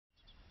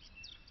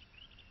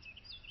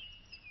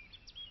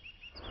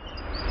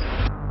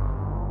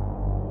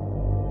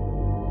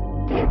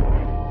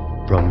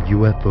From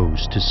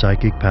UFOs to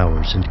psychic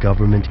powers and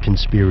government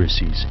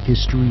conspiracies,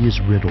 history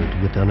is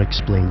riddled with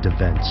unexplained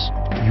events.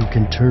 You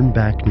can turn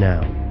back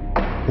now,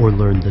 or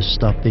learn the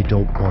stuff they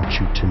don't want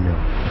you to know.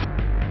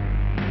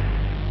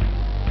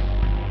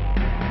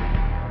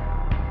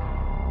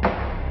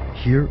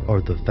 Here are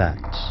the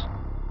facts.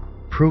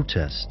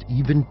 Protests,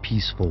 even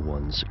peaceful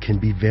ones, can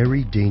be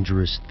very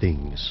dangerous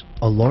things.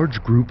 A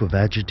large group of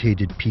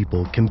agitated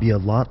people can be a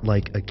lot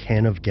like a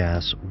can of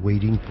gas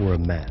waiting for a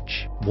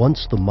match.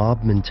 Once the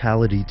mob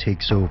mentality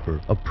takes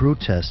over, a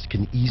protest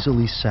can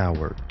easily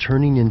sour,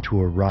 turning into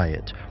a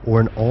riot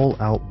or an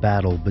all-out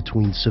battle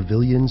between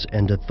civilians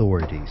and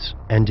authorities.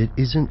 And it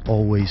isn't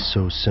always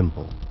so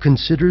simple.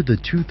 Consider the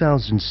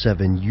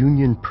 2007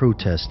 union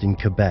protest in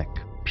Quebec.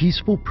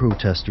 Peaceful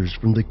protesters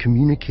from the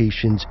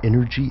Communications,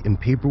 Energy and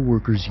Paper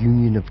Workers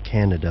Union of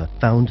Canada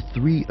found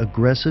 3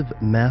 aggressive,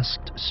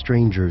 masked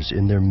strangers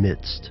in their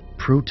midst.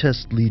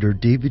 Protest leader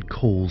David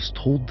Coles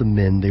told the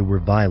men they were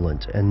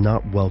violent and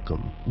not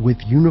welcome. With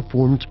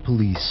uniformed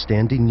police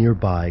standing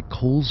nearby,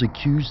 Coles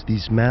accused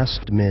these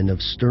masked men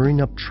of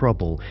stirring up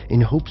trouble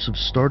in hopes of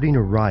starting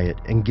a riot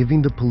and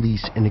giving the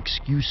police an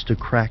excuse to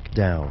crack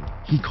down.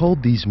 He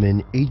called these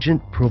men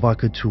agent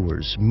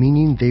provocateurs,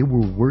 meaning they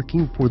were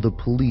working for the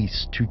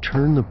police to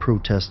turn the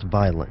protest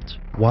violent.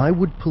 Why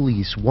would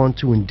police want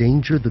to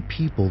endanger the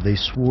people they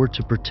swore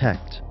to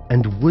protect?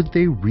 And would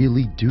they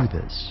really do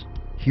this?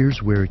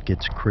 Here's where it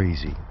gets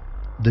crazy.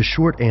 The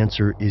short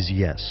answer is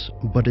yes,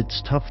 but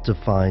it's tough to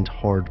find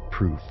hard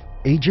proof.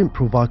 Agent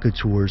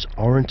provocateurs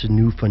aren't a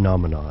new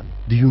phenomenon.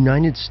 The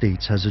United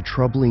States has a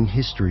troubling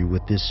history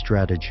with this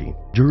strategy.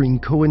 During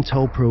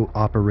COINTELPRO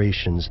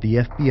operations, the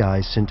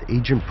FBI sent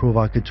agent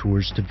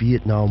provocateurs to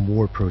Vietnam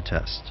War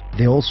protests.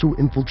 They also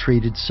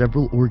infiltrated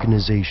several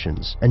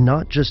organizations, and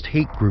not just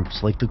hate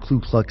groups like the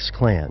Ku Klux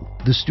Klan.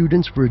 The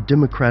Students for a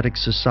Democratic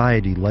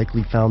Society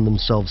likely found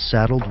themselves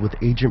saddled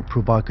with agent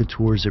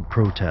provocateurs at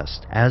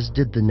protests, as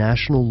did the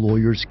National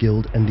Lawyers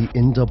Guild and the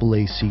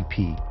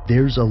NAACP.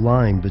 There's a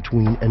line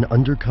between an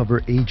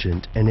undercover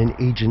agent and an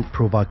agent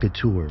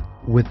provocateur.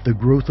 With the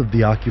growth of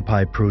the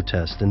Occupy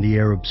protest and the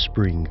Arab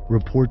Spring,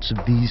 reports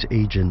of these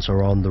agents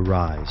are on the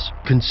rise.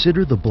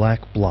 Consider the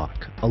Black Bloc,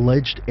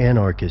 alleged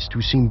anarchists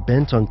who seem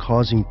bent on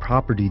causing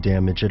property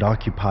damage at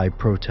Occupy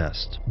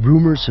protest.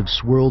 Rumors have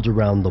swirled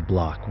around the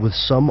bloc, with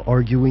some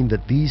arguing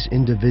that these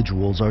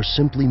individuals are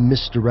simply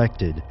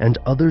misdirected and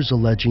others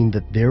alleging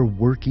that they're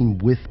working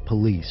with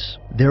police.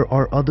 There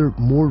are other,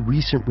 more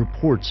recent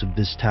reports of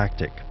this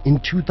tactic.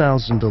 In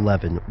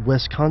 2011,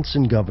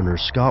 Wisconsin Governor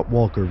Scott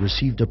Walker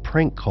received a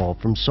prank call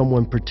from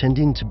someone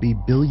pretending to be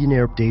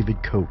billionaire David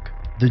Koch.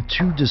 The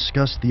two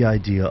discussed the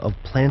idea of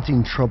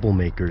planting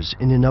troublemakers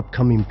in an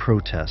upcoming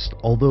protest,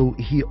 although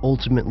he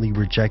ultimately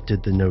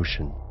rejected the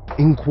notion.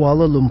 In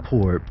Kuala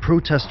Lumpur,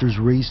 protesters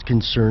raised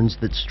concerns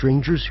that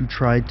strangers who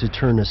tried to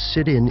turn a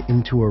sit-in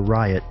into a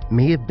riot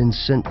may have been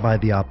sent by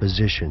the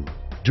opposition.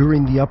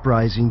 During the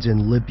uprisings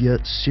in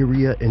Libya,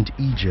 Syria, and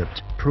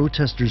Egypt,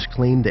 protesters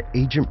claimed that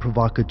agent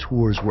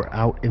provocateurs were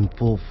out in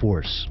full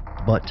force.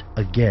 But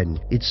again,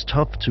 it's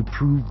tough to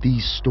prove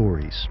these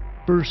stories.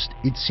 First,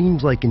 it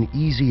seems like an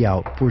easy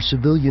out for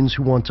civilians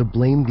who want to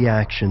blame the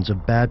actions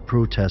of bad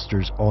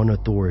protesters on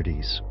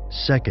authorities.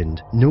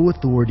 Second, no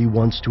authority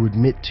wants to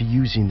admit to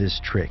using this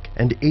trick,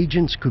 and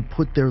agents could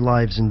put their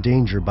lives in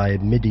danger by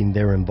admitting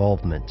their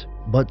involvement.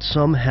 But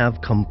some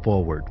have come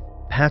forward.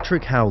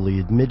 Patrick Howley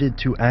admitted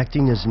to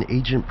acting as an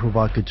agent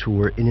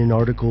provocateur in an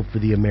article for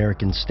the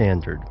American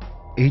Standard.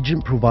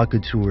 Agent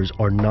provocateurs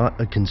are not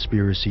a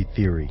conspiracy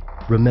theory.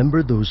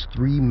 Remember those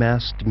 3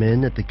 masked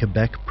men at the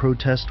Quebec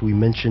protest we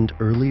mentioned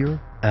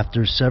earlier?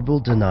 After several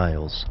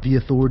denials, the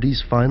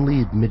authorities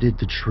finally admitted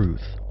the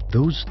truth.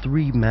 Those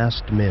 3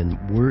 masked men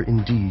were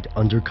indeed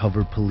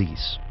undercover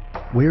police.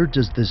 Where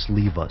does this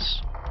leave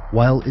us?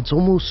 While it's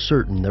almost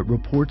certain that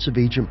reports of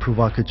agent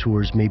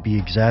provocateurs may be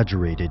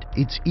exaggerated,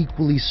 it's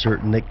equally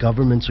certain that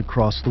governments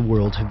across the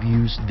world have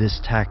used this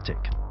tactic.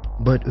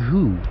 But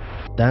who?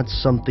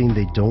 That's something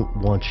they don't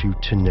want you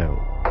to know.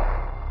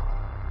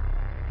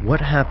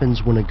 What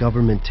happens when a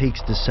government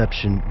takes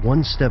deception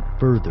one step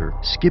further,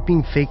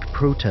 skipping fake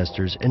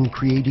protesters and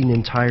creating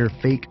entire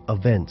fake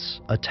events,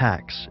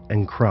 attacks,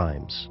 and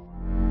crimes?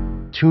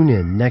 Tune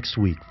in next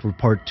week for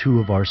part 2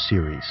 of our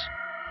series,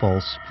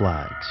 False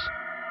Flags.